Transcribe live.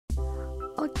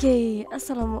Oke,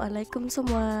 Assalamualaikum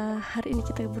semua. Hari ini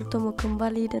kita bertemu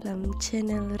kembali dalam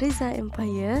channel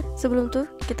ryzaaempire. Sebelum tuh,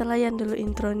 kita layan dulu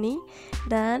intro nih.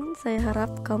 Dan saya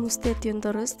harap kamu stay tune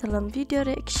terus dalam video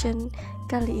reaction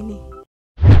kali ini.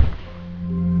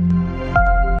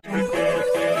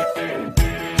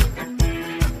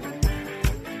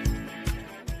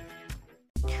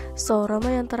 So,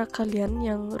 ramai antara kalian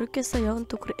yang request saya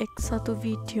untuk react satu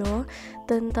video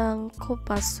tentang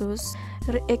Kopassus.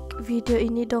 React video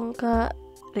ini dong kak,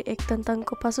 react tentang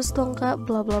Kopassus dong kak,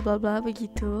 bla bla bla bla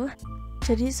begitu.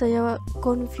 Jadi saya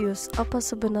confused apa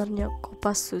sebenarnya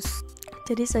Kopassus.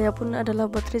 Jadi saya pun adalah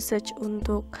buat research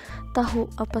untuk tahu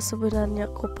apa sebenarnya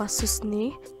Kopassus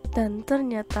nih. Dan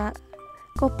ternyata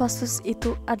Kopassus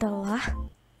itu adalah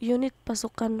unit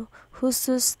pasukan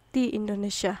khusus di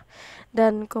Indonesia,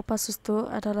 dan Kopassus itu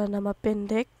adalah nama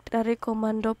pendek dari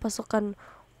Komando Pasukan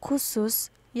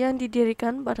Khusus yang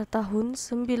didirikan pada tahun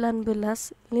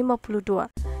 1952.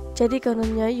 Jadi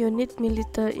kononnya unit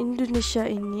militer Indonesia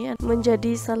ini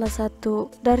menjadi salah satu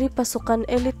dari pasukan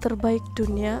elit terbaik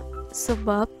dunia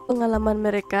sebab pengalaman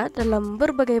mereka dalam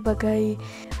berbagai-bagai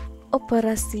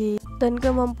operasi dan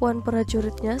kemampuan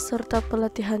prajuritnya serta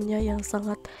pelatihannya yang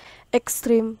sangat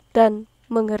ekstrim dan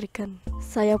mengerikan.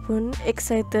 Saya pun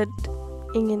excited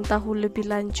ingin tahu lebih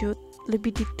lanjut,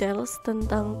 lebih details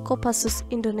tentang Kopassus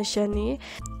Indonesia nih.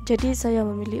 Jadi saya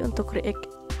memilih untuk react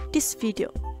this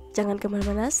video. Jangan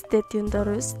kemana-mana, stay tune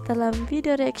terus dalam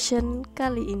video reaction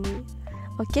kali ini.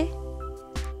 Oke?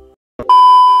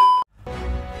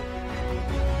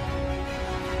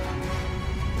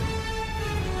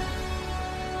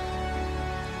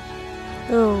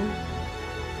 Oh.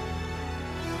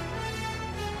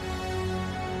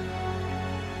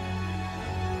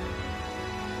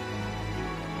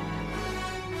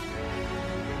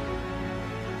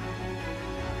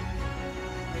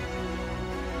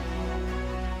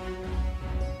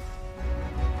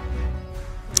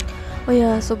 Oh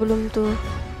ya, sebelum tuh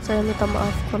saya minta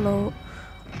maaf kalau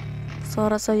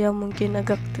suara saya mungkin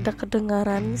agak tidak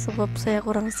kedengaran sebab saya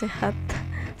kurang sehat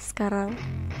sekarang.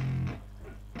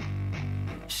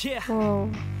 Wow.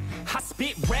 I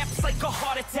spit raps like a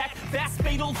heart attack, fast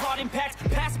fatal heart impact,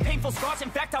 past painful scars,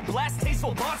 in fact I blast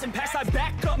tasteful bars and packs. I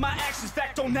back up my actions,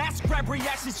 fact don't ask, grab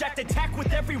reactions, jacked attack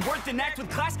with every word, then act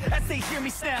with class as they hear me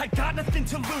snap. I got nothing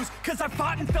to lose, cause I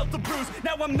fought and felt the bruise,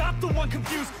 now I'm not the one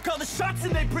confused, call the shots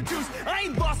and they produce, I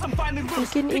ain't lost, I'm finally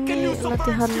loose. Mungkin ini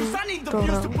latihan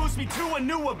dorang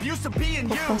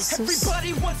Kopassus.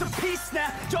 Everybody wants a piece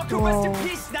now, y'all can rest in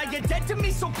peace now, you're dead to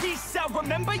me so peace out,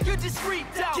 remember you're discreet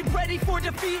out, get ready for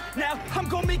defeat now, I'm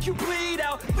gonna make you bleed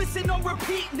out, listen on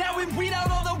repeat now and weed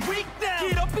out all the weak now,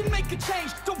 get up and make a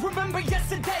change, don't remember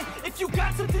yesterday, if you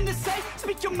got something to say,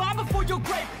 speak your mind before your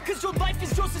grave, cause your life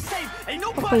is yours to save, ain't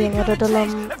nobody gonna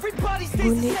change, everybody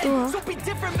stays the same, so be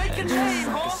different, make a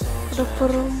name, huh? Ada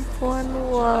perempuan,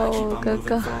 wow,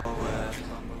 gagah.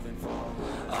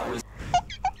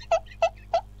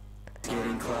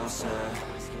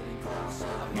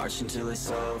 March until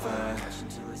it's over,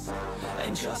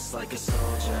 and just like a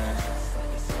soldier,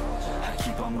 I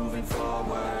keep on moving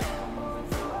forward,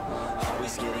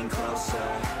 always getting closer.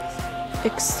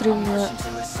 Ekstrim ya.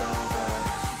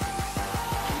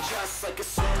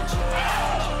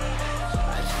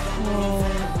 Oh.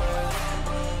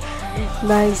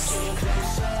 Nice.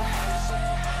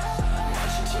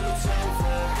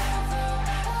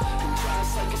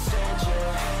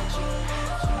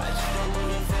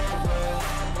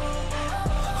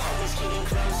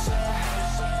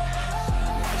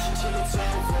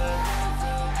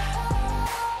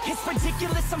 It's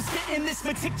ridiculous, I'm spitting this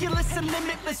meticulous and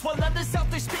limitless, while others out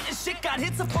there spitting shit got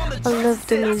hits up on the I love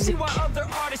the I see music. why other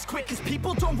artists quit, cause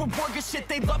people don't reward good shit,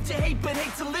 they love to hate but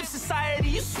hate to live, society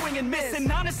you swing and miss,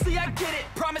 and honestly I get it,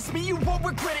 promise me you won't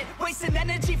regret it, wasting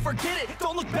energy, forget it,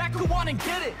 don't look back, go on and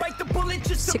get it, bite the bullet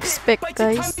just a Six bit, pack, bite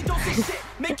the guys. time you don't say shit,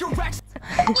 make your actions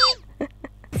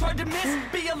it's hard to miss,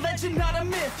 be a legend, not a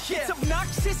myth. Yeah. It's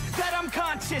obnoxious that I'm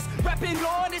conscious, rapping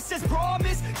honest as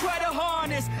promise, try to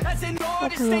harness as an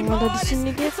artist, stay modest.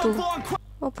 It's a long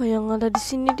Apa yang ada di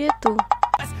sini dia tuh?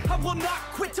 I will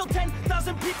not quit till 10,000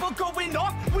 people going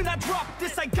off when I drop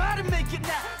this. I gotta make it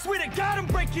now. Swear to God I'm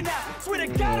breaking out. Swear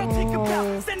to God I'll take a bow.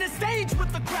 Stand the stage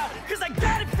with the crowd, cause I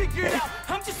got it figured out.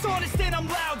 I'm just honest and I'm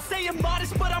loud, saying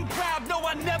modest but I'm proud. No,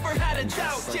 I never had a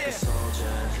doubt. Yeah.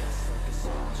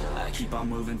 I keep on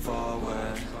moving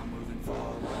forward,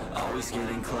 always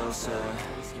getting closer.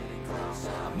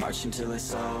 I march until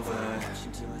it's over,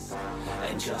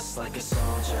 and just like a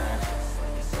soldier,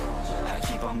 I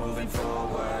keep on moving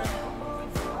forward,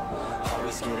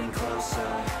 always getting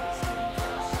closer.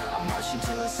 I march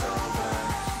until it's over.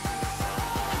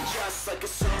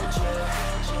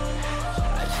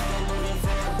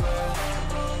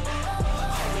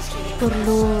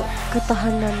 perlu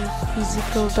ketahanan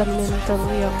fisikal dan mental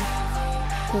yang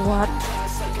kuat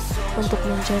untuk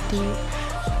menjadi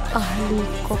ahli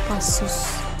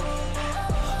Kopassus.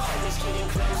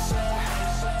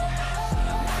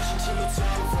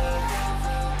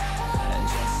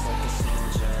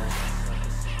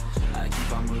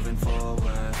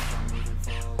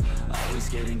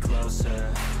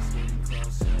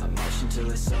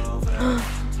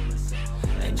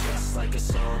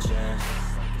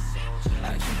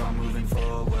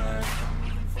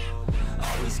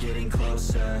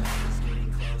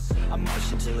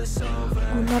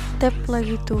 Guna tap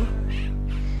lagi tuh,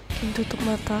 tutup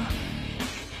mata.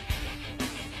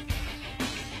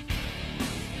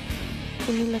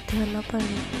 Ini latihan apa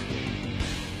nih?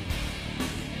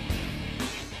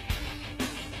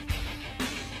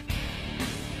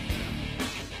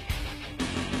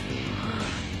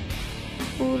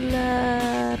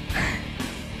 Ular.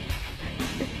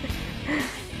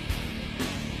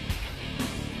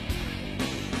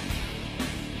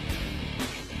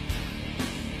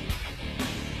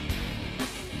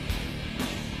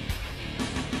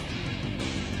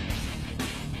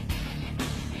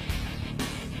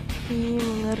 Ini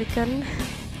mengerikan.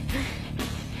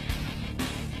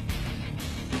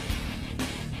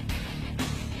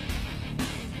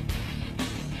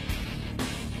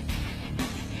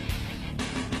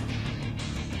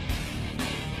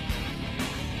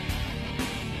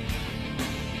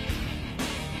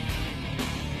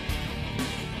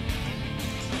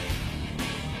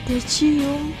 Dia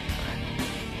cium.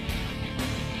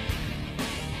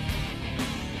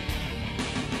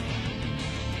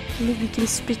 Ini bikin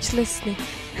speechless nih.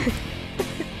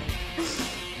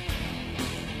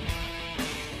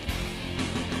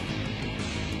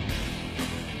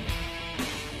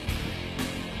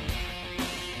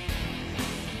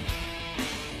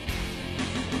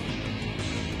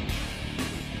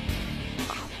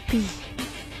 Api.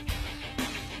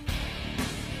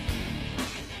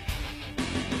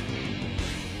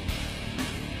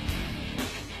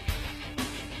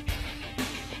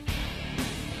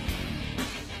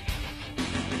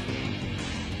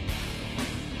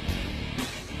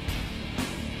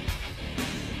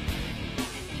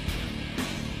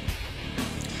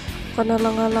 Bukan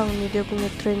alang-alang nih dia punya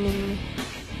training nih.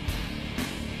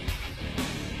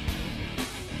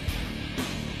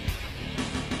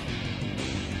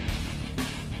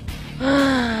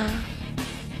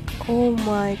 Oh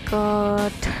my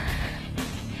god.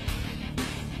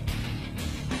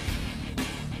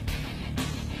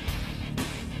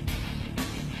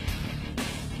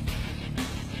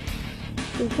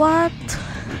 What?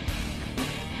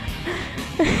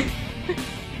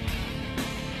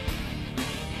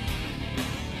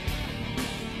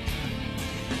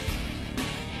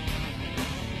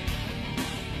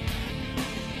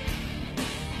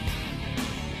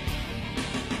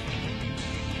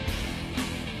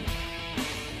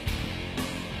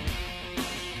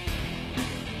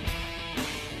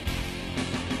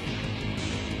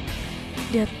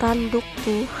 Dia tanduk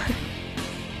tuh.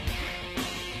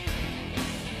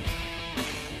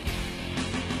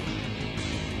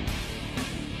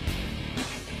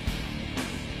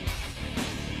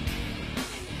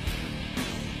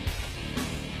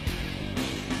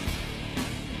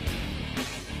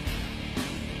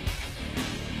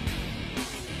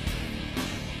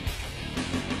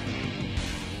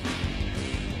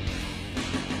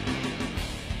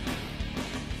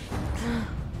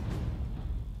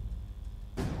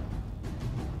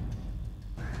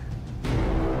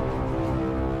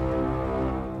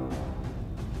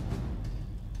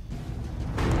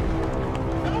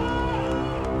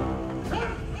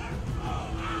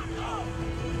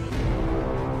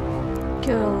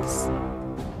 Girls.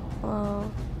 Wow.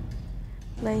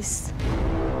 Nice.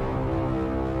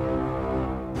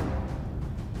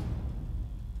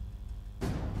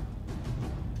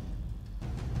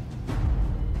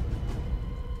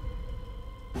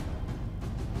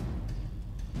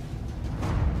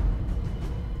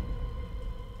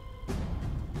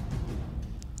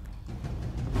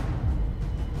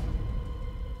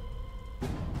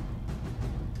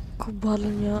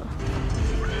 Kebalnya.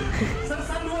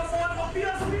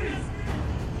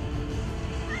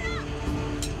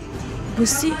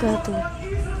 Besi kah tuh?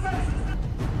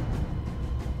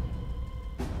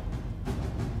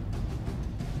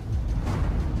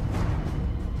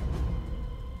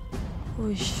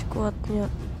 Wih, kuatnya.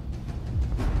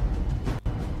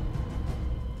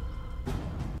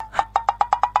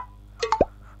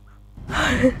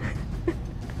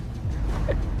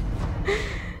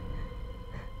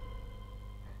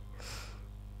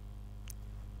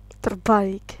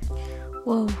 Terbaik.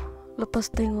 Wow, lepas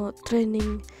tengok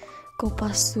training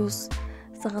Kopassus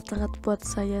sangat-sangat buat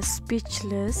saya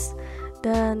speechless.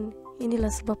 Dan inilah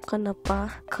sebab kenapa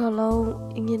kalau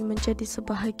ingin menjadi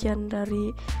sebahagian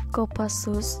dari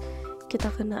Kopassus, kita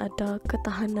kena ada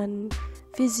ketahanan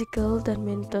physical dan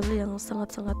mental yang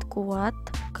sangat-sangat kuat.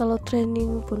 Kalau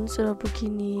training pun sudah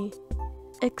begini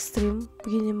ekstrim,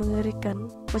 begini mengerikan,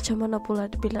 macam mana pula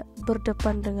bila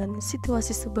berdepan dengan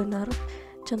situasi sebenar,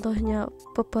 contohnya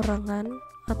peperangan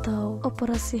atau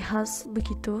operasi khas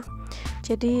begitu.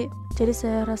 Jadi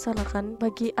saya rasakan kan,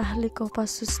 bagi ahli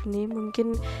Kopassus nih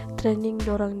mungkin training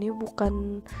dorang nih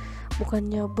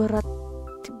bukannya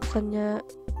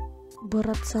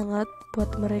berat sangat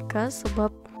buat mereka, sebab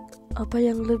apa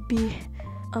yang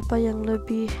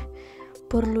lebih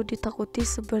perlu ditakuti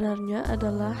sebenarnya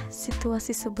adalah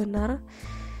situasi sebenar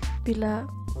bila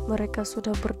mereka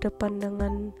sudah berdepan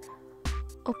dengan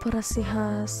operasi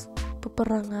khas,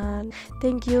 peperangan.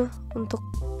 Thank you untuk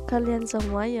kalian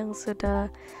semua yang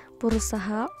sudah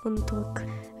berusaha untuk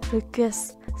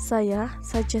suggest saya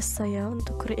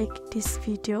untuk react this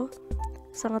video.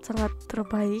 Sangat-sangat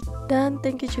terbaik. Dan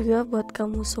thank you juga buat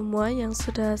kamu semua yang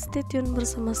sudah stay tune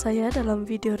bersama saya dalam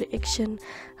video reaction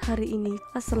hari ini.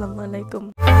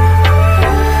 Assalamualaikum.